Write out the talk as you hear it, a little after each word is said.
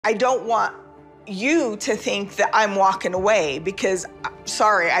I don't want you to think that I'm walking away because,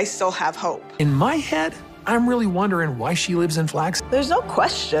 sorry, I still have hope. In my head, I'm really wondering why she lives in Flax. There's no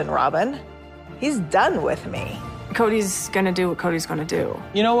question, Robyn. He's done with me. Kody's gonna do what Kody's gonna do.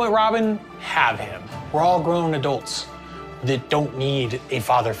 You know what, Robyn? Have him. We're all grown adults that don't need a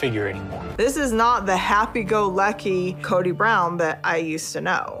father figure anymore. This is not the happy-go-lucky Kody Brown that I used to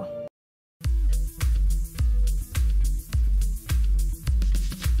know.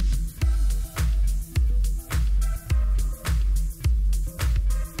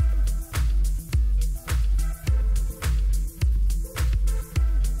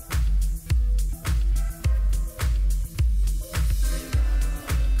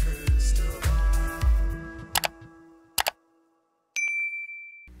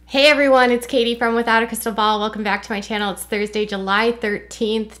 Hey everyone, it's Katie from Without a Crystal Ball. Welcome back to my channel. It's Thursday, July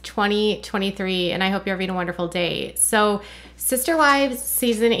 13th, 2023, and I hope you're having a wonderful day. So, Sister Wives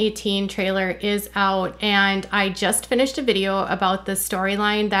Season 18 trailer is out, and I just finished a video about the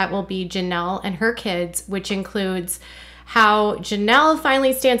storyline that will be Janelle and her kids, which includes how Janelle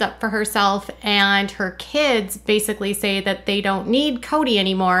finally stands up for herself and her kids basically say that they don't need Kody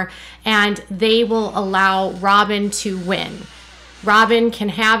anymore and they will allow Robyn to win. Robyn can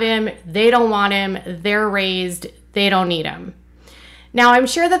have him, they don't want him, they're raised, they don't need him. Now, I'm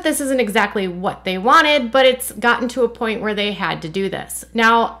sure that this isn't exactly what they wanted, but it's gotten to a point where they had to do this.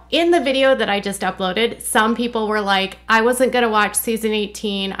 Now, in the video that I just uploaded, some people were like, I wasn't gonna watch season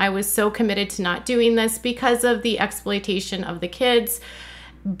 18, I was so committed to not doing this because of the exploitation of the kids.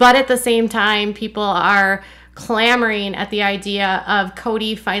 But at the same time, people are clamoring at the idea of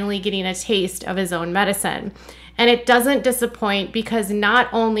Kody finally getting a taste of his own medicine. And it doesn't disappoint because not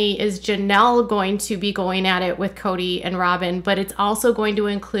only is Janelle going to be going at it with Kody and Robyn, but it's also going to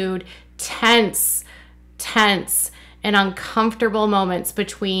include tense and uncomfortable moments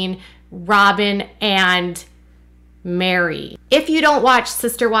between Robyn and Meri. If you don't watch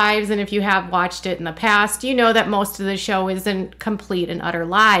Sister Wives, and if you have watched it in the past, you know that most of the show isn't complete and utter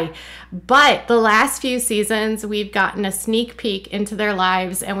lie. But the last few seasons, we've gotten a sneak peek into their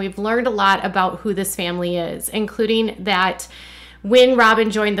lives, and we've learned a lot about who this family is, including that when Robyn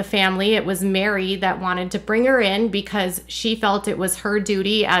joined the family, it was Meri that wanted to bring her in because she felt it was her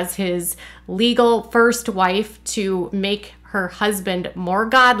duty as his legal first wife to make her husband more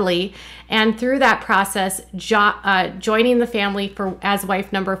godly, and through that process, joining the family as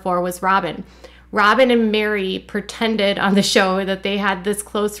wife number 4 was Robyn. Robyn and Meri pretended on the show that they had this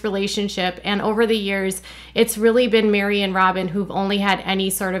close relationship, and over the years, it's really been Meri and Robyn who've only had any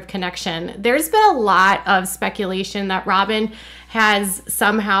sort of connection. There's been a lot of speculation that Robyn has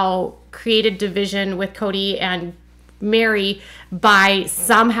somehow created division with Kody and Meri by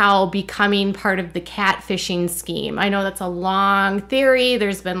somehow becoming part of the catfishing scheme. I know that's a long theory.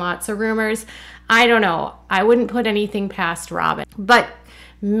 There's been lots of rumors. I don't know. I wouldn't put anything past Robyn. But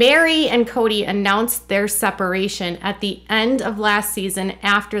Meri and Kody announced their separation at the end of last season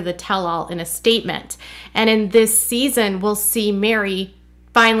after the tell-all in a statement. And in this season, we'll see Meri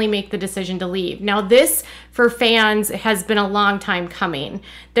finally make the decision to leave. Now, this for fans has been a long time coming.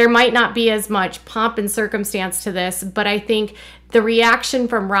 There might not be as much pomp and circumstance to this, but I think the reaction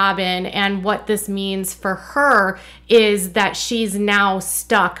from Robyn and what this means for her is that she's now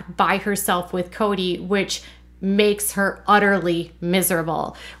stuck by herself with Kody, which makes her utterly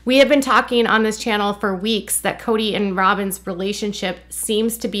miserable. We have been talking on this channel for weeks that Kody and Robyn's relationship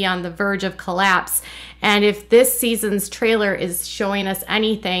seems to be on the verge of collapse. And if this season's trailer is showing us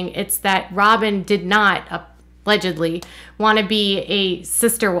anything, it's that Robyn did not allegedly want to be a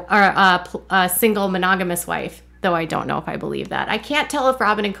sister or a single monogamous wife, though I don't know if I believe that. I can't tell if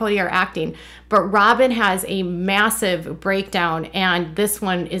Robyn and Kody are acting, but Robyn has a massive breakdown, and this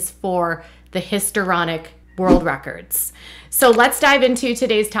one is for the histrionic world records. So let's dive into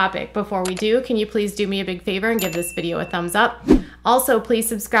today's topic. Before we do, can you please do me a big favor and give this video a thumbs up? Also, please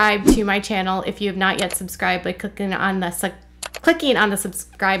subscribe to my channel if you have not yet subscribed by clicking on the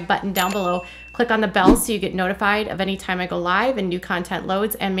subscribe button down below. Click on the bell so you get notified of any time I go live and new content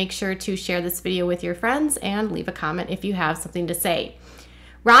loads, and make sure to share this video with your friends and leave a comment if you have something to say.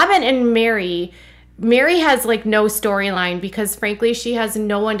 Robyn and Meri has like no storyline because frankly she has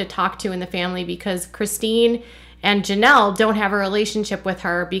no one to talk to in the family because Christine and Janelle don't have a relationship with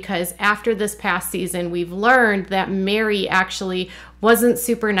her because after this past season we've learned that Meri actually wasn't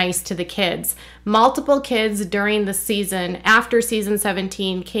super nice to the kids. Multiple kids during the season after season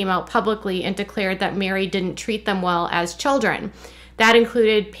 17 came out publicly and declared that Meri didn't treat them well as children. That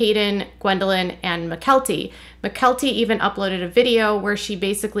included Peyton, Gwendolyn, and McKelty. McKelty even uploaded a video where she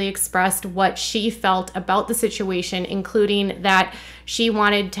basically expressed what she felt about the situation, including that she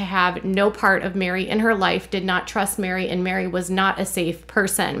wanted to have no part of Meri in her life, did not trust Meri, and Meri was not a safe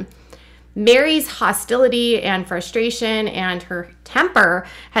person. Meri's hostility and frustration and her temper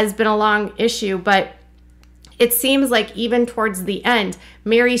has been a long issue, but it seems like even towards the end,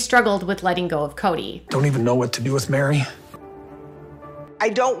 Meri struggled with letting go of Kody. Don't even know what to do with Meri. I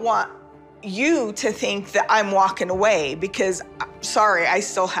don't want you to think that I'm walking away because, sorry, I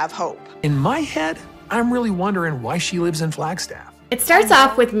still have hope. In my head, I'm really wondering why she lives in Flagstaff. It starts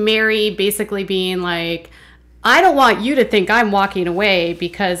off with Meri basically being like, I don't want you to think I'm walking away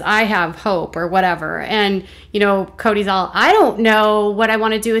because I have hope or whatever. And, you know, Kody's all, I don't know what I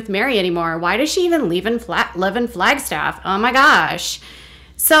want to do with Meri anymore. Why does she even live in Flagstaff? Oh my gosh.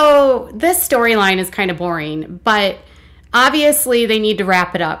 So this storyline is kind of boring, but obviously they need to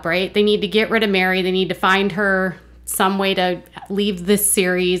wrap it up, right? They need to get rid of Meri. They need to find her some way to leave this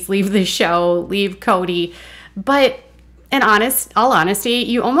series, leave this show, leave Kody. But in all honesty,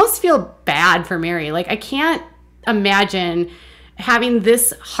 you almost feel bad for Meri. Like, I can't imagine having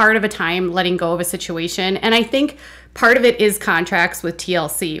this hard of a time letting go of a situation. And I think part of it is contracts with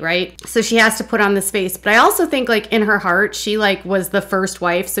TLC, right? So she has to put on this face. But I also think, like, in her heart, she like was the first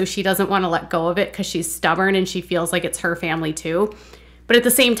wife, so she doesn't want to let go of it because she's stubborn and she feels like it's her family too. But at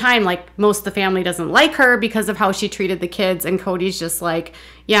the same time, like, most of the family doesn't like her because of how she treated the kids. And Kody's just like,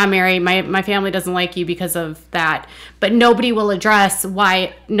 yeah, Meri, my family doesn't like you because of that. But nobody will address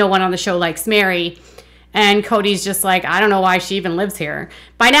why no one on the show likes Meri. And Kody's just like, I don't know why she even lives here.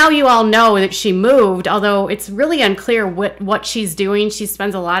 By now, you all know that she moved, although it's really unclear what she's doing. She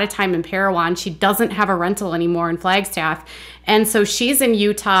spends a lot of time in Parowan. She doesn't have a rental anymore in Flagstaff. And so she's in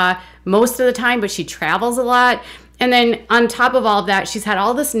Utah most of the time, but she travels a lot. And then on top of all of that, she's had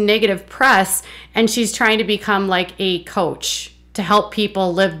all this negative press, and she's trying to become like a coach to help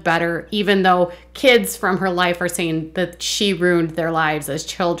people live better, even though kids from her life are saying that she ruined their lives as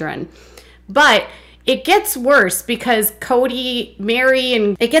children. But it gets worse because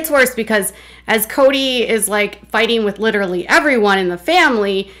it gets worse because as Kody is like fighting with literally everyone in the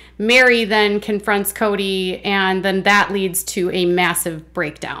family, Meri then confronts Kody, and then that leads to a massive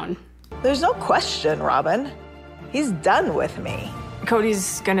breakdown. There's no question, Robyn. He's done with me.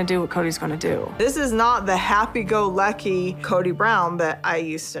 Kody's gonna do what Kody's gonna do. This is not the happy-go-lucky Kody Brown that I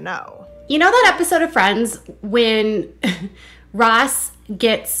used to know. You know that episode of Friends when Ross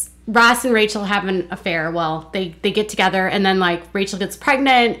and Rachel have an affair? Well, they get together, and then like Rachel gets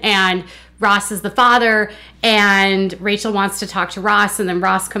pregnant and Ross is the father, and Rachel wants to talk to Ross, and then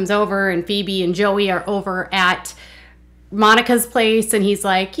Ross comes over, and Phoebe and Joey are over at Monica's place, and he's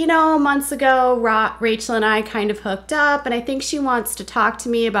like, you know, months ago, Rachel and I kind of hooked up, and I think she wants to talk to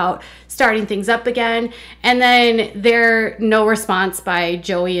me about starting things up again. And then there's no response by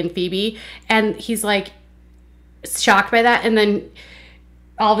Joey and Phoebe, and he's like shocked by that. And then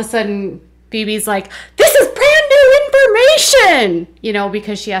all of a sudden, Phoebe's like, this is brand new information, you know,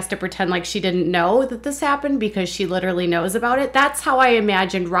 because she has to pretend like she didn't know that this happened because she literally knows about it. That's how I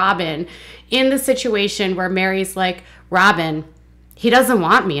imagined Robyn in the situation where Meri's like, Robyn, he doesn't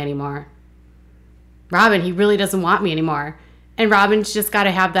want me anymore. Robyn, he really doesn't want me anymore. And Robyn's just got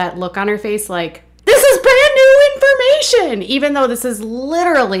to have that look on her face like, this is brand new information, even though this is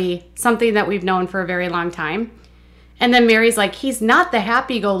literally something that we've known for a very long time. And then Meri's like, he's not the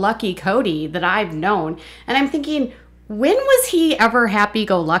happy-go-lucky Kody that I've known. And I'm thinking, when was he ever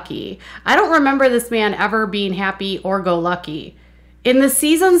happy-go-lucky? I don't remember this man ever being happy or go-lucky. In the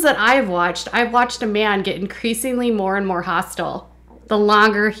seasons that I've watched a man get increasingly more and more hostile the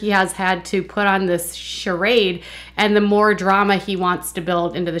longer he has had to put on this charade and the more drama he wants to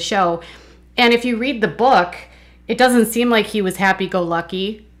build into the show. And if you read the book, it doesn't seem like he was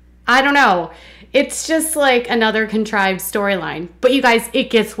happy-go-lucky. I don't know. It's just like another contrived storyline. But you guys, it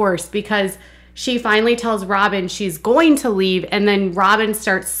gets worse because she finally tells Robyn she's going to leave, and then Robyn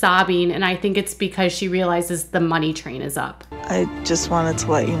starts sobbing, and I think it's because she realizes the money train is up. I just wanted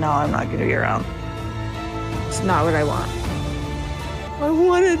to let you know I'm not going to be around. It's not what I want. I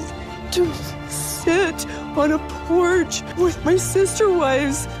wanted to sit on a porch with my sister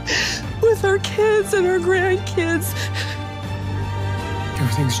wives, with our kids and our grandkids.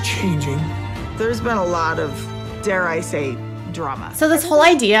 Everything's changing. There's been a lot of, dare I say, drama. So this whole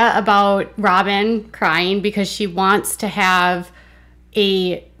idea about Robyn crying because she wants to have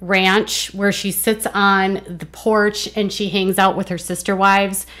a ranch where she sits on the porch and she hangs out with her sister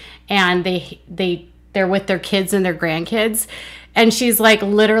wives, and they're with their kids and their grandkids, and she's like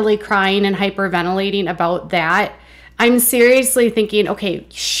literally crying and hyperventilating about that. I'm seriously thinking, okay,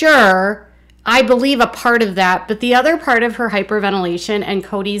 sure, I believe a part of that, but the other part of her hyperventilation and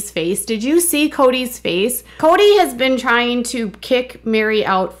Kody's face, did you see Kody's face? Kody has been trying to kick Meri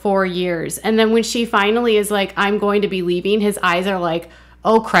out for years. And then when she finally is like, I'm going to be leaving, his eyes are like,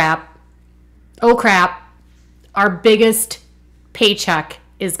 oh crap, our biggest paycheck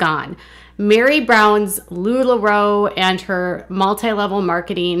is gone. Meri Brown's LuLaRoe and her multi-level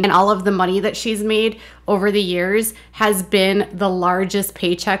marketing and all of the money that she's made over the years has been the largest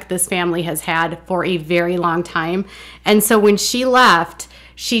paycheck this family has had for a very long time. And so when she left,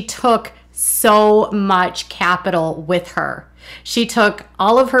 she took so much capital with her. She took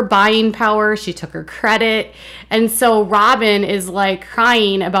all of her buying power, she took her credit. And so Robyn is like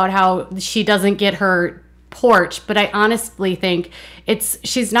crying about how she doesn't get her porch, but I honestly think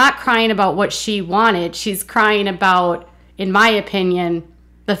she's not crying about what she wanted. She's crying about, in my opinion,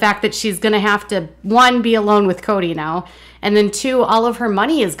 the fact that she's going to have to, one, be alone with Kody now, and then two, all of her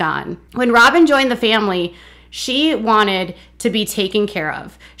money is gone. When Robyn joined the family, she wanted to be taken care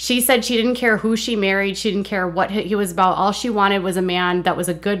of. She said she didn't care who she married. She didn't care what he was about. All she wanted was a man that was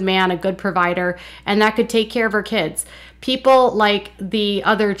a good man, a good provider, and that could take care of her kids. People like the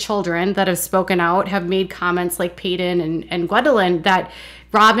other children that have spoken out have made comments like Peyton and Gwendolyn that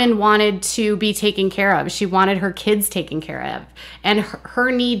Robyn wanted to be taken care of. She wanted her kids taken care of. And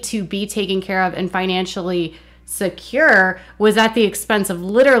her need to be taken care of and financially secure was at the expense of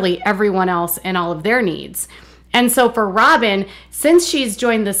literally everyone else and all of their needs. And so for Robyn, since she's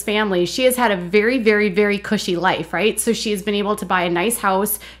joined this family, she has had a very, very, very cushy life, right? So she's been able to buy a nice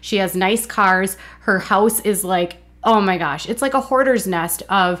house. She has nice cars. Her house is like, oh my gosh, it's like a hoarder's nest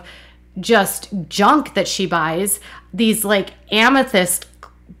of just junk that she buys. These like amethyst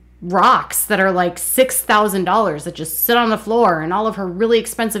rocks that are like $6,000 that just sit on the floor, and all of her really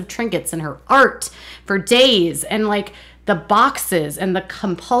expensive trinkets and her art for days, and like the boxes and the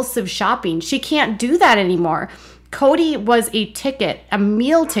compulsive shopping. She can't do that anymore. Kody was a ticket, a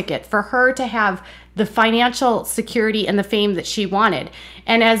meal ticket for her to have the financial security and the fame that she wanted.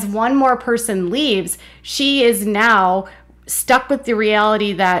 And as one more person leaves, she is now stuck with the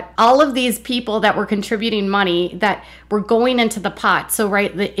reality that all of these people that were contributing money that were going into the pot. So,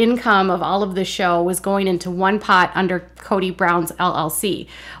 right, the income of all of the show was going into one pot under Kody Brown's LLC.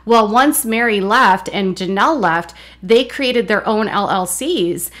 Well, once Meri left and Janelle left, they created their own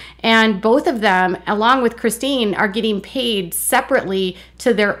LLCs. And both of them, along with Christine, are getting paid separately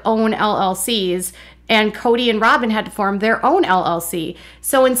to their own LLCs. And Kody and Robyn had to form their own LLC.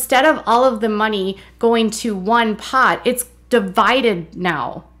 So instead of all of the money going to one pot, it's divided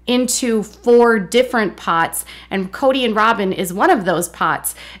now into 4 different pots. And Kody and Robyn is one of those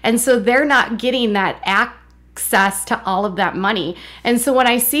pots. And so they're not getting that access to all of that money. And so when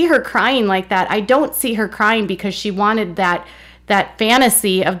I see her crying like that, I don't see her crying because she wanted that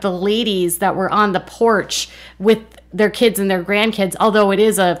fantasy of the ladies that were on the porch with their kids and their grandkids, although it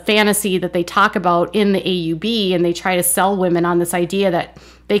is a fantasy that they talk about in the AUB, and they try to sell women on this idea that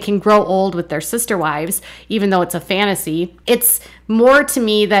they can grow old with their sister wives, even though it's a fantasy. It's more to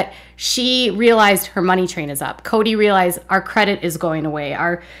me that she realized her money train is up. Kody realized our credit is going away.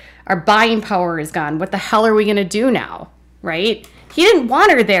 Our buying power is gone. What the hell are we going to do now, right? He didn't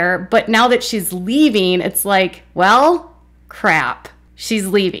want her there, but now that she's leaving, it's like, well, crap, she's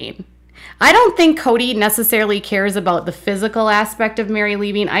leaving. I don't think Kody necessarily cares about the physical aspect of Meri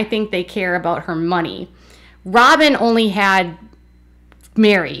leaving. I think they care about her money. Robyn only had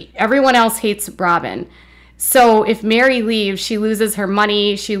Meri. Everyone else hates Robyn. So if Meri leaves, she loses her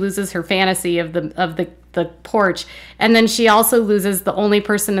money, she loses her fantasy of the porch, and then she also loses the only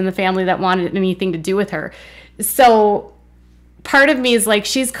person in the family that wanted anything to do with her. So part of me is like,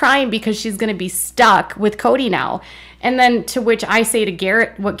 she's crying because she's going to be stuck with Kody now. And then to which I say to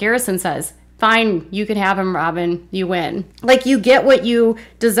Garrett what Garrison says, fine, you can have him, Robyn, you win. Like, you get what you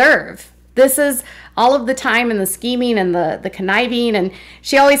deserve. This is all of the time and the scheming and the conniving. And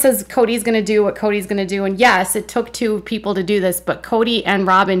she always says Kody's going to do what Kody's going to do. And yes, it took 2 people to do this, but Kody and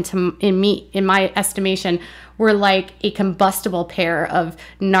Robyn, in my estimation, were like a combustible pair of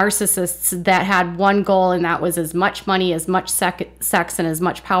narcissists that had one goal, and that was as much money, as much sex, and as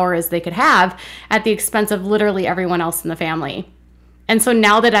much power as they could have at the expense of literally everyone else in the family. And so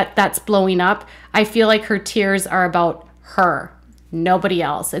now that that's blowing up, I feel like her tears are about her, nobody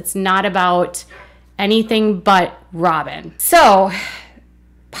else. It's not about anything but Robyn. So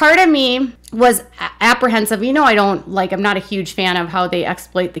part of me was apprehensive. You know, I'm not a huge fan of how they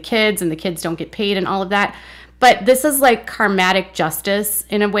exploit the kids and the kids don't get paid and all of that. But this is like karmatic justice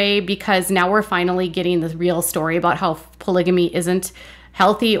in a way, because now we're finally getting the real story about how polygamy isn't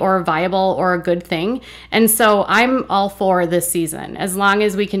healthy or viable or a good thing. And so I'm all for this season, as long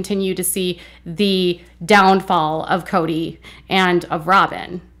as we continue to see the downfall of Kody and of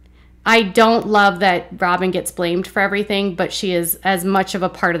Robyn. I don't love that Robyn gets blamed for everything, but she is as much of a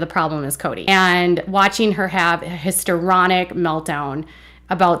part of the problem as Kody. And watching her have a histrionic meltdown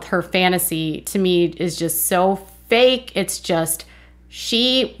about her fantasy, to me, is just so fake. It's just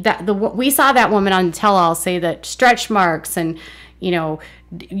we saw that woman on tell-all say that stretch marks and, you know,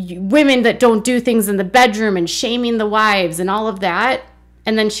 women that don't do things in the bedroom and shaming the wives and all of that.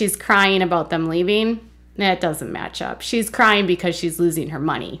 And then she's crying about them leaving. That doesn't match up. She's crying because she's losing her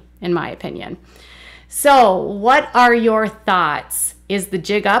money, in my opinion. So what are your thoughts? Is the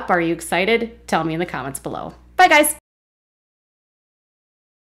jig up? Are you excited? Tell me in the comments below. Bye, guys.